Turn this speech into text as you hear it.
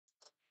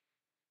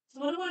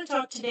want to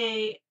talk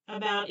today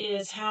about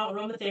is how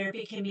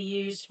aromatherapy can be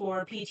used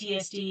for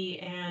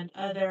PTSD and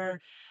other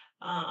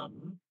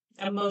um,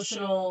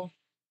 emotional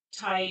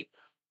type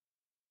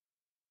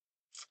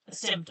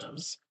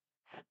symptoms.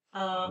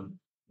 Um,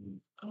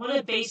 I want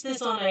to base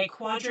this on a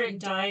quadrant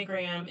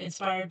diagram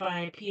inspired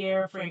by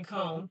Pierre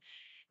Francome.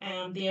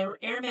 The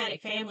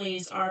aromatic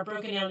families are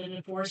broken down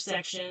into four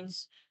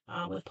sections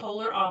with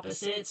polar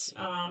opposites,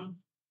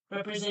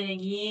 representing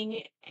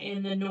yin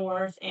in the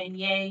north and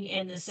yang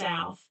in the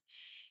south.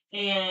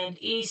 And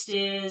east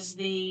is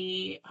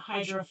the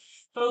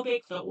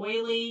hydrophobic, the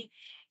oily,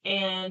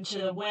 and to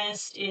the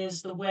west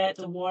is the wet,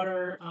 the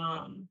water,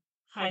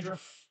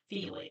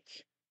 hydrophilic.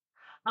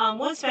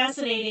 What's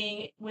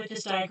fascinating with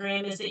this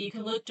diagram is that you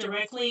can look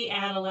directly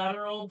at a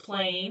lateral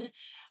plane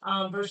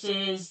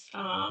versus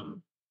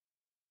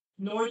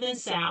north and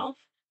south,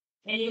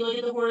 and you look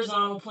at the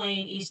horizontal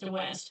plane east and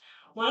west.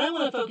 What I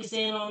want to focus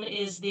in on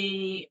is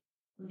the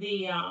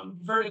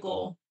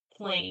vertical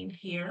plane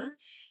here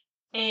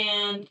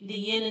and the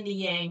yin and the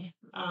yang,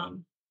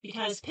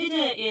 because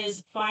pitta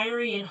is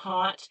fiery and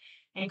hot,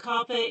 and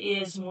kapha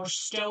is more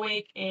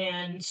stoic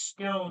and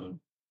stone.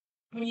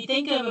 When you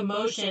think of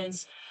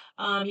emotions,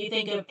 you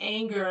think of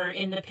anger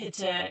in the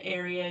pitta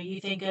area,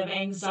 you think of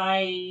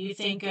anxiety, you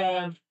think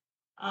of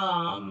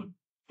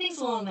things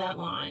along that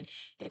line.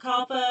 The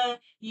kapha,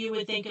 you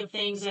would think of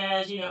things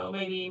as,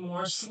 maybe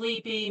more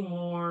sleepy,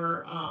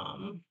 more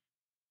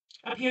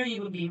up here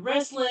you would be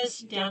restless,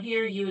 down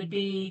here you would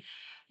be,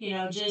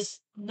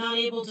 just not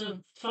able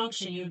to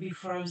function, you would be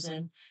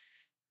frozen.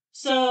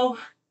 So,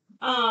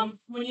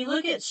 when you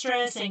look at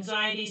stress,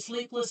 anxiety,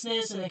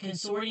 sleeplessness, and the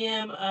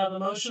consortium of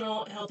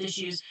emotional health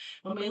issues,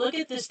 when we look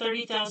at this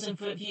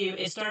 30,000-foot view,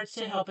 it starts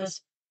to help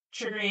us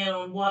trigger in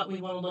on what we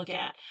want to look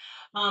at.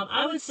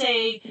 I would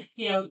say,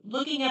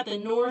 looking at the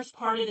north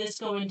part of this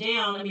going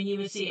down, I mean, you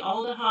would see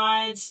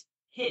aldehydes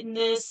hitting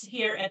this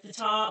here at the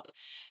top,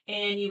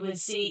 and you would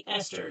see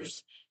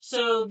esters.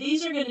 So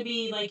these are going to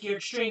be like your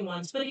extreme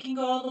ones, but it can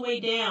go all the way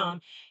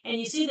down. And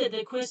you see that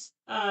the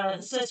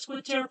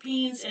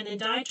sesquiterpenes and the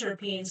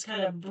diterpenes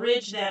kind of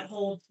bridge that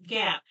whole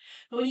gap.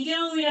 But when you get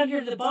all the way down here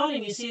to the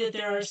bottom, you see that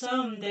there are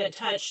some that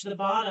touch the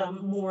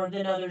bottom more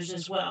than others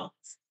as well.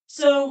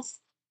 So,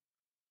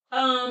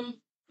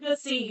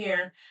 let's see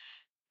here.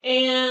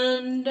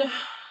 And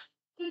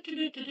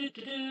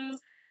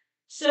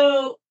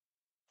so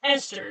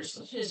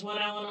esters is what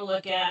I want to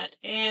look at.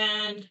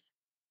 And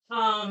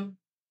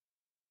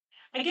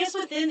I guess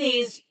within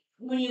these,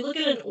 when you look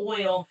at an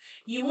oil,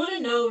 you want to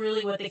know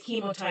really what the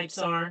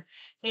chemotypes are.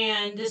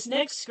 And this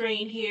next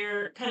screen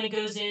here kind of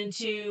goes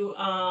into,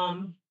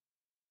 let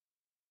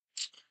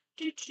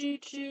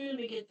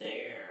me get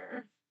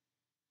there.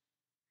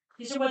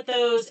 These are what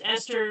those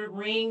ester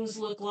rings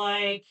look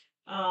like,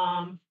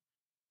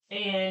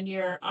 and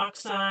your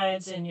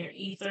oxides and your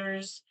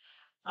ethers.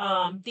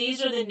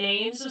 These are the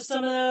names of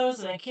some of those,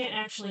 and I can't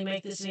actually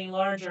make this any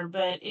larger,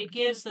 but it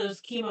gives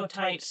those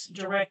chemotypes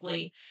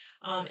directly,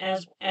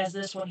 as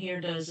this one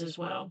here does as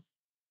well.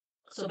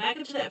 So back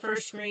up to that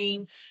first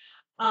screen,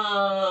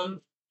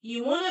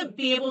 you want to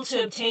be able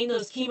to obtain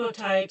those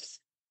chemotypes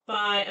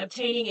by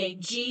obtaining a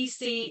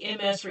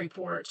GCMS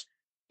report,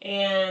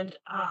 and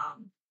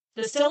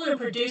the seller and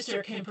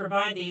producer can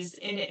provide these,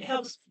 and it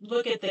helps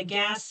look at the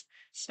gas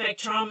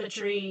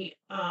spectrometry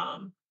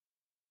of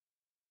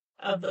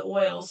the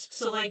oils.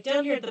 So like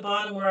down here at the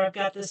bottom where I've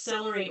got the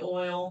celery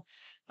oil,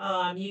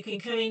 you can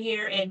come in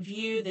here and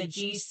view the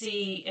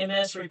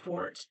GCMS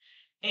report.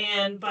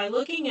 And by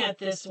looking at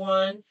this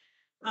one,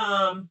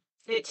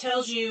 it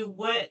tells you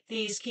what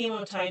these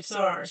chemotypes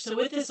are. So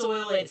with this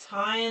oil, it's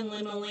high in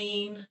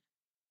limonene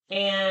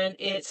and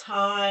it's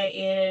high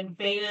in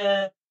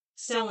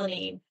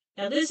beta-celanine.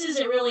 Now this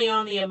isn't really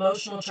on the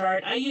emotional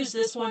chart. I use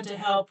this one to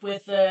help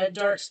with the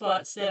dark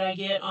spots that I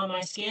get on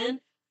my skin,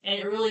 and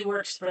it really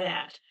works for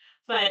that.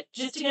 But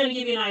just to kind of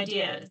give you an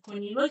idea,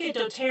 when you look at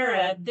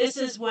doTERRA, this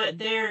is what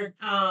their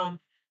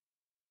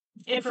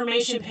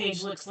information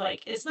page looks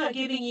like. It's not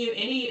giving you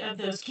any of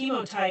those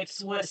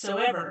chemotypes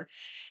whatsoever.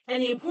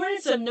 And the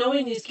importance of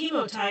knowing these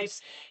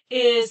chemotypes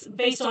is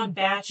based on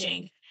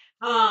batching.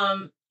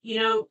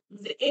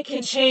 It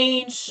can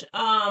change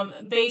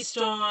based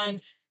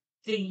on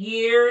the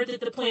year that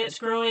the plant's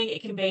growing.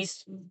 It can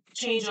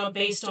change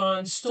based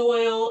on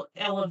soil,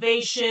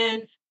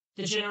 elevation,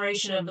 the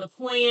generation of the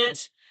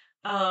plant,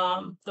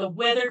 the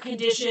weather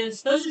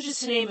conditions. Those are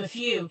just to name a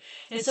few.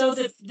 And so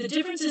the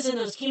differences in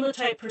those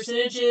chemotype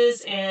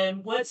percentages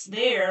and what's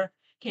there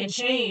can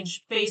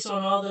change based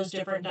on all those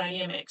different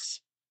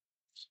dynamics.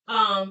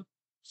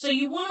 So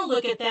you want to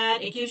look at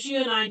that. It gives you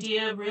an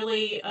idea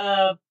really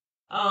of,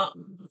 how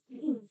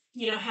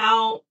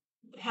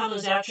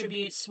those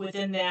attributes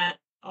within that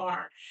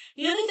are.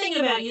 The other thing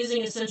about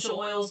using essential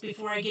oils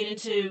before I get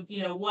into,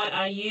 what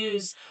I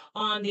use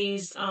on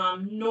these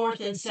north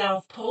and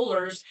south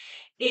polars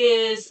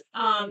is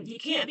you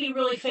can't be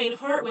really faint of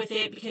heart with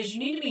it because you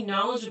need to be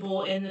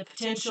knowledgeable in the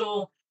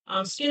potential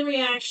skin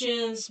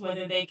reactions,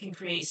 whether they can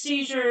create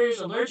seizures,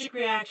 allergic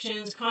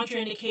reactions,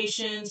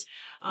 contraindications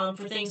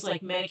for things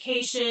like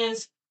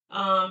medications,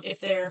 if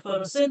they're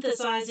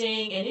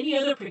photosynthesizing, and any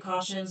other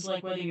precautions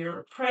like whether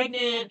you're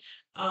pregnant,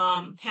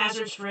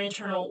 hazards for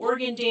internal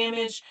organ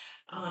damage,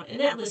 and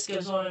that list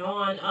goes on and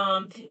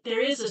on.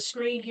 There is a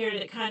screen here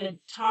that kind of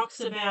talks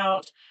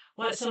about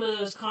what some of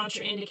those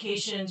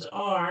contraindications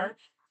are.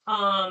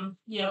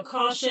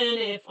 Caution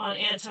if on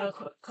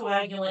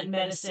anticoagulant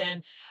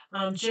medicine,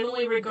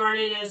 generally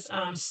regarded as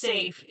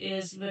safe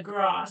is the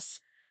Gras.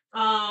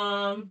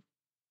 High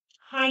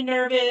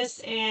nervous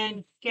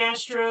and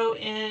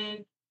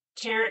gastroenteric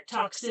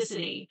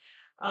toxicity,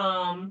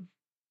 um,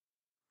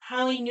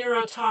 highly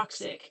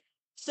neurotoxic.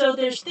 So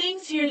there's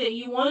things here that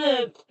you want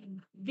to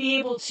be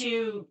able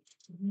to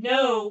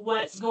know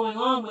what's going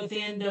on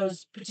within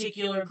those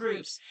particular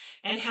groups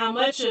and how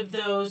much of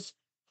those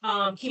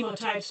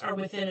chemotypes are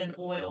within an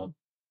oil.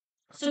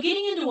 So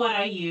getting into what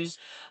I use,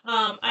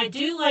 I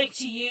do like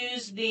to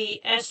use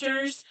the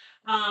esters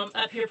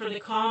up here for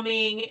the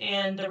calming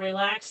and the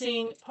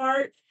relaxing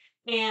part.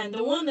 And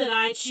the one that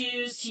I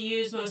choose to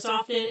use most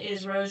often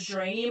is rose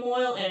geranium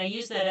oil, and I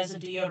use that as a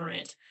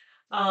deodorant.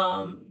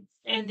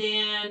 And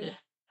then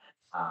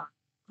uh,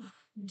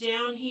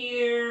 down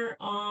here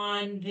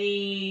on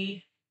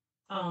the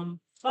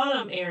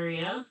bottom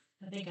area,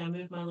 I think I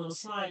moved my little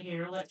slide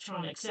here,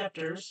 electron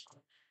acceptors.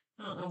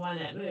 I don't know why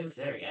that moved.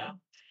 There we go.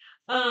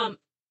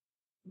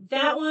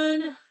 That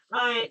one,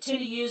 I tend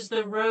to use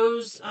the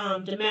rose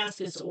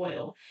Damascus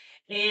oil,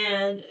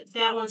 and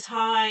that one's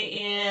high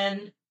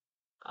in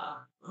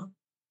uh,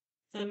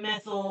 the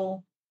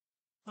methyl,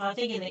 I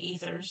think in the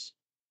ethers.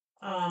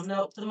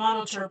 Nope, the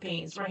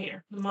monoterpenes right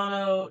here, the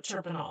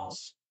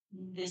monoterpenols.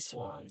 This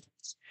one.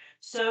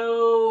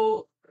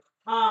 So,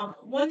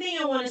 one thing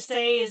I want to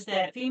say is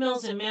that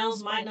females and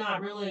males might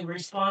not really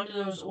respond to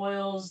those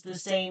oils the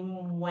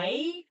same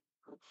way.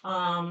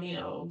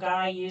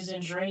 Guy using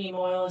geranium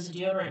oil as a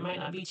deodorant might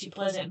not be too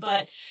pleasant,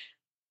 but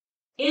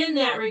in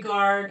that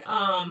regard,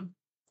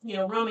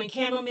 Roman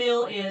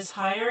chamomile is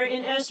higher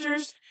in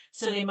esters,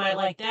 so they might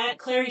like that.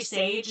 Clary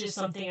sage is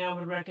something I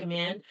would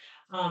recommend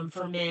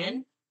for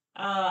men.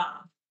 Uh,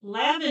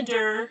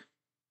 Lavender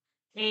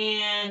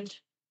and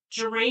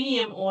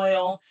geranium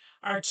oil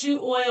are two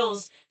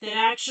oils that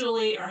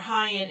actually are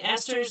high in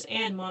esters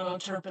and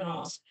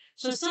monoterpenols.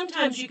 So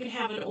sometimes you can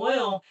have an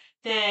oil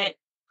that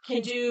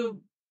can do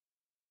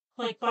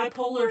like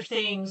bipolar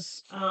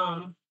things,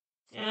 and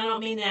I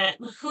don't mean that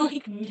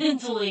like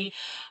mentally,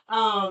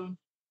 um,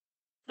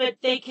 but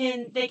they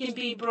can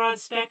be broad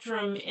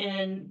spectrum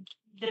in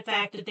the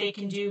fact that they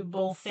can do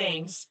both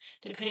things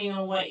depending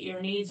on what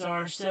your needs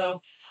are.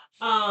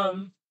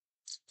 Um,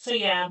 so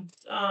yeah,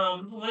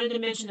 I wanted to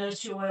mention those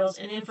two oils,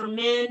 and then for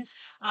men,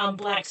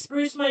 black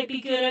spruce might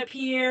be good up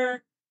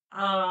here.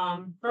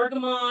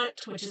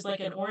 Bergamot, which is like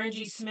an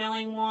orangey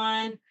smelling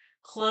one.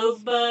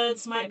 Clove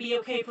buds might be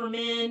okay for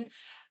men.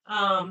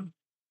 Um,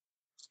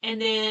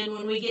 and then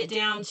when we get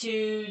down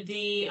to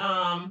the,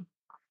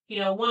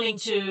 wanting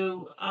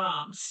to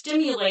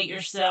stimulate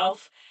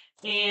yourself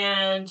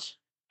and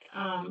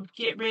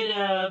get rid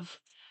of,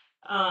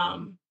 I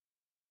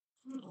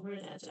don't know where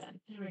that's at.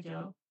 There we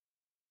go.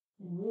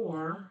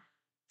 War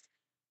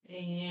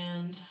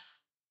and,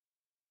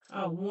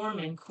 oh, warm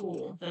and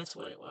cool. That's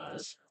what it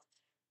was.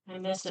 I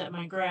messed up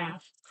my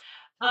graph.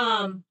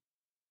 Um,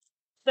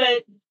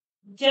 but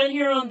down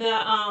here on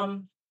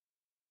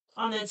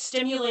the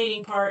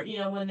stimulating part,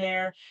 when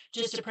they're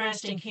just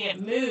depressed and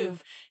can't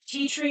move.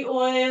 Tea tree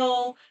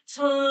oil,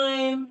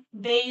 thyme,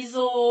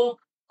 basil,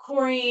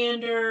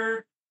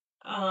 coriander,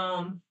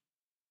 um,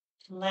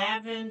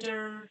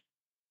 lavender,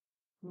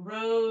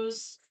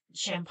 rose,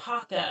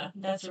 champaca.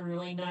 That's a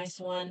really nice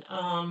one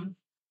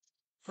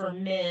for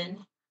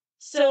men.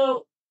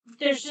 So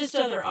there's just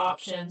other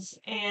options,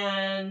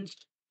 and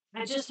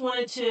I just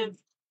wanted to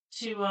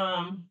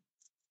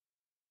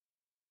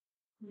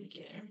let me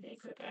get everything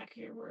put back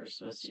here where it's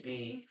supposed to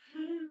be.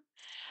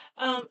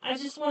 I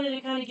just wanted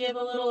to kind of give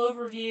a little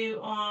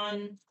overview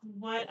on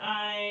what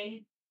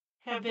I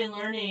have been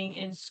learning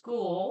in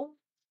school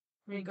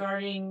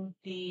regarding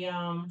the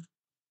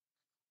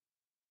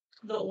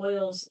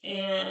oils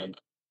and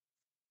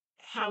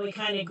how we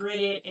kind of grid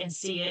it and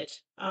see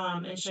it,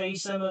 and show you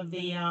some of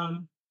the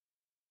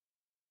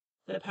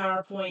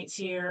PowerPoints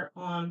here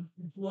on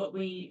what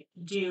we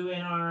do in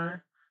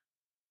our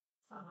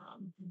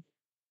um,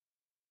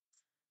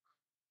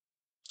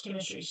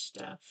 chemistry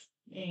stuff.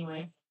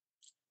 Anyway,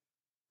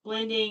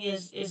 blending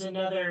is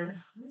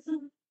another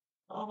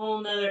a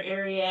whole nother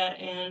area,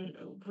 and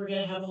we're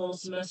going to have a whole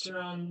semester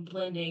on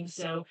blending.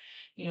 So,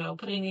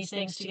 putting these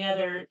things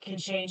together can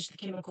change the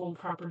chemical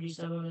properties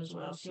of them as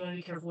well. So you want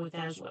to be careful with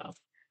that as well.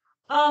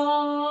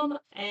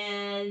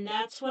 And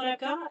that's what I've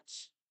got.